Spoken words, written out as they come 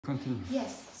Continue.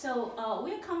 Yes, so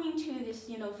we're coming to this,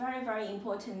 very, very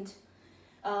important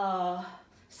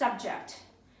subject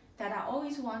that I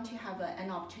always want to have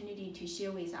an opportunity to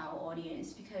share with our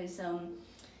audience because,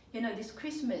 this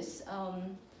Christmas,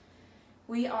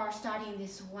 we are starting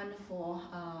this wonderful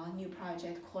new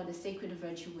project called the Sacred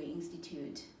Virtue Way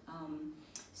Institute.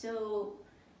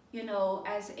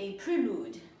 As a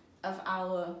prelude of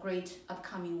our great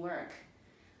upcoming work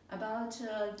about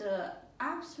the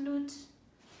absolute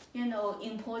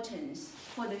importance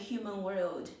for the human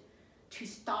world to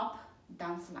stop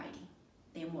downsliding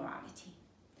their morality.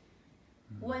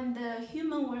 When the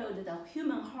human world, the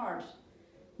human heart,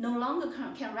 no longer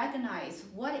can recognize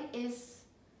what is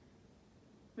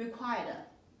required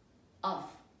of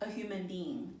a human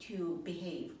being to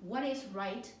behave, what is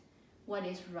right, what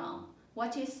is wrong,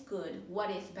 what is good, what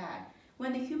is bad.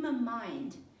 When the human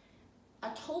mind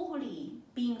are totally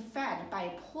being fed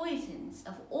by poisons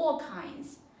of all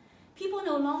kinds, people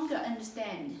no longer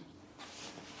understand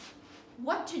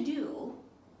what to do,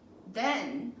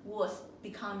 then was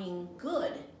becoming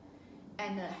good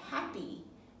and happy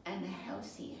and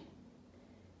healthy.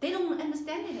 They don't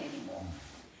understand it anymore.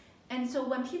 And so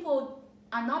when people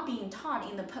are not being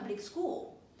taught in the public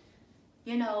school,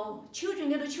 little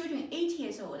children, 8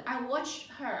 years old, I watched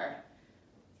her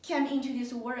came into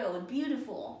this world,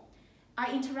 beautiful. I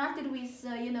interacted with,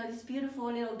 this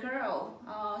beautiful little girl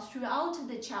throughout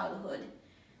the childhood.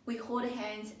 We hold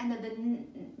hands, and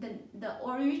the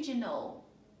original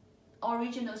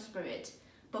spirit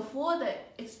before the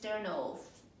external,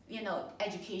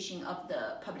 education of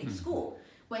the public school,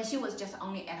 when she was just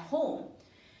only at home.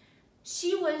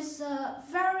 She was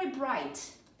very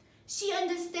bright. She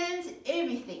understands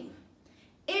everything.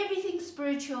 Everything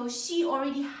spiritual, she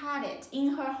already had it in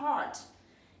her heart.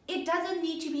 It doesn't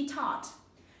need to be taught.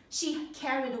 She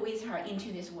carried with her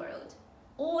into this world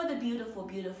all the beautiful,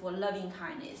 beautiful loving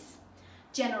kindness,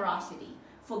 generosity,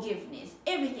 forgiveness,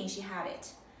 everything. She had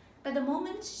it. But the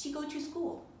moment she go to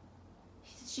school,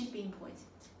 she's being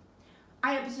poisoned.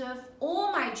 I observe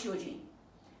all my children,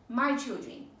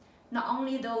 not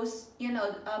only those,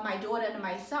 my daughter and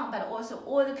my son, but also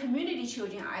all the community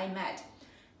children I met.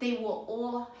 They were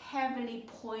all heavily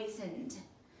poisoned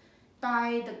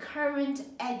by the current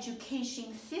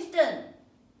education system,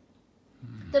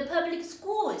 the public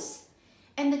schools,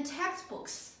 and the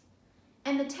textbooks.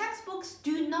 And the textbooks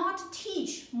do not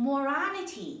teach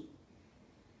morality.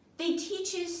 They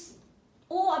teach us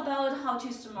all about how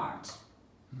to smart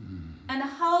and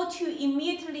how to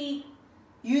immediately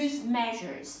use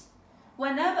measures.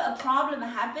 Whenever a problem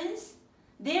happens,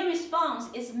 their response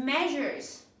is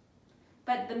measures.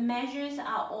 But the measures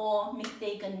are all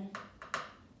mistaken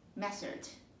method.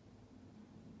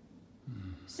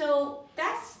 So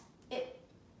that's it.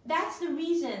 That's the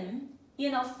reason,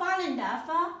 Falun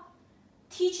Dafa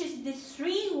teaches these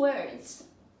 3 words.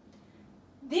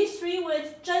 These 3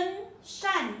 words, 真,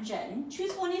 善, 忍,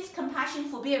 truthfulness, compassion,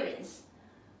 forbearance.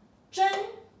 真,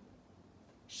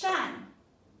 善,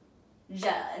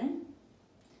 忍.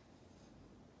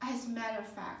 As a matter of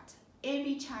fact,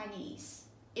 every Chinese,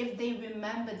 if they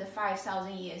remember the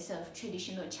 5,000 years of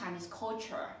traditional Chinese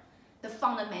culture, the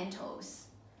fundamentals,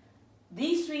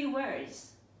 these 3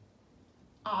 words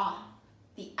are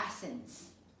the essence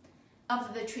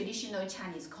of the traditional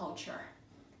Chinese culture.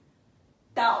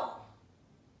 Tao,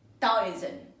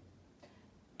 Taoism,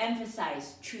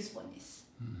 emphasize truthfulness.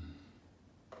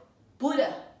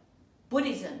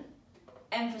 Buddhism,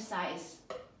 emphasize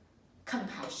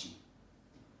compassion,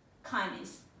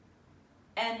 kindness.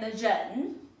 And the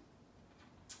Ren,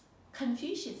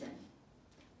 Confucianism,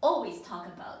 always talk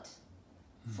about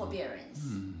forbearance.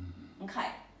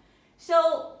 Okay,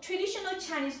 so traditional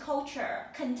Chinese culture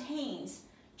contains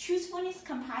truthfulness,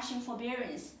 compassion,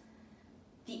 forbearance,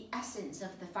 the essence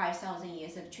of the 5,000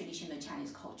 years of traditional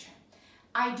Chinese culture.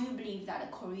 I do believe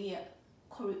that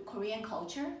Korean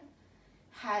culture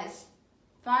has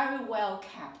very well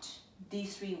kept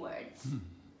these 3 words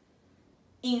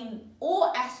in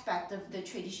all aspects of the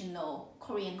traditional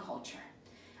Korean culture.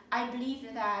 I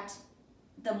believe that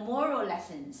the moral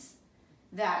lessons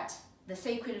that the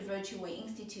Sacred Virtue Way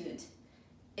Institute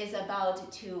is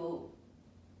about to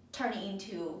turn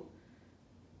into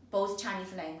both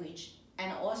Chinese language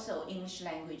and also English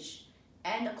language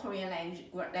and Korean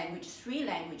language, 3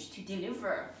 languages to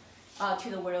deliver to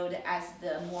the world as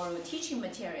the moral teaching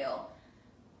material.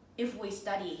 If we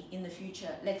study in the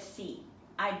future, let's see.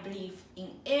 I believe in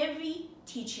every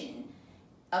teaching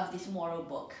of this moral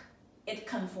book, it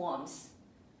conforms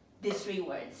these 3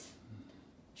 words,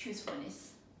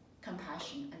 truthfulness,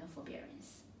 compassion, and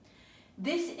forbearance.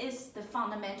 This is the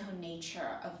fundamental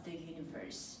nature of the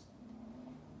universe.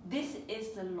 this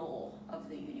is the law of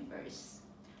the universe.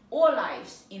 All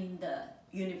lives in the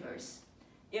universe,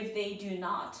 if they do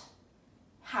not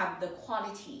have the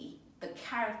quality, the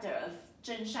character of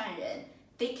真善人,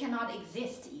 they cannot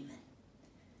exist even.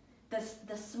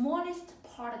 The smallest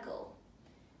particle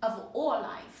of all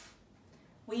life,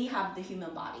 we have the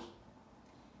human body.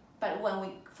 But when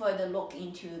we further look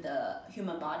into the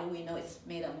human body, we know it's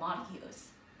made of molecules.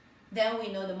 Then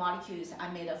we know the molecules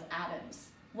are made of atoms.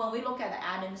 When we look at the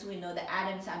atoms, we know the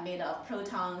atoms are made of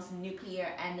protons,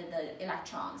 nuclear, and the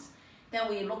electrons. Then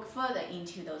we look further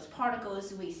into those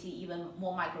particles, we see even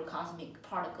more microcosmic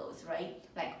particles, right?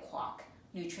 Like quark,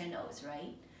 neutrinos,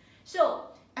 right? So,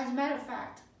 as a matter of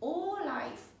fact, all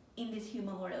life in this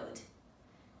human world,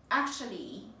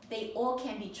 actually, they all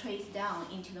can be traced down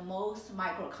into the most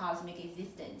microcosmic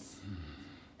existence.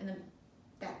 And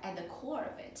that at the core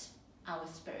of it, our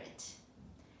spirit.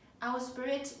 Our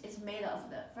spirit is made of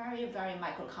the very, very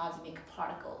microcosmic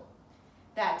particle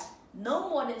that no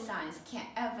modern science can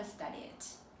ever study it.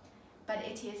 But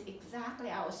it is exactly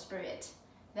our spirit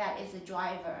that is the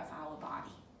driver of our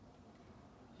body.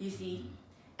 You see?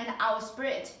 And our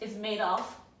spirit is made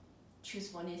of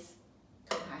truthfulness,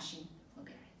 compassion,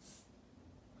 forbearance.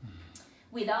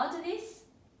 Without this,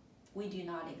 we do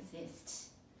not exist.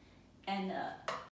 And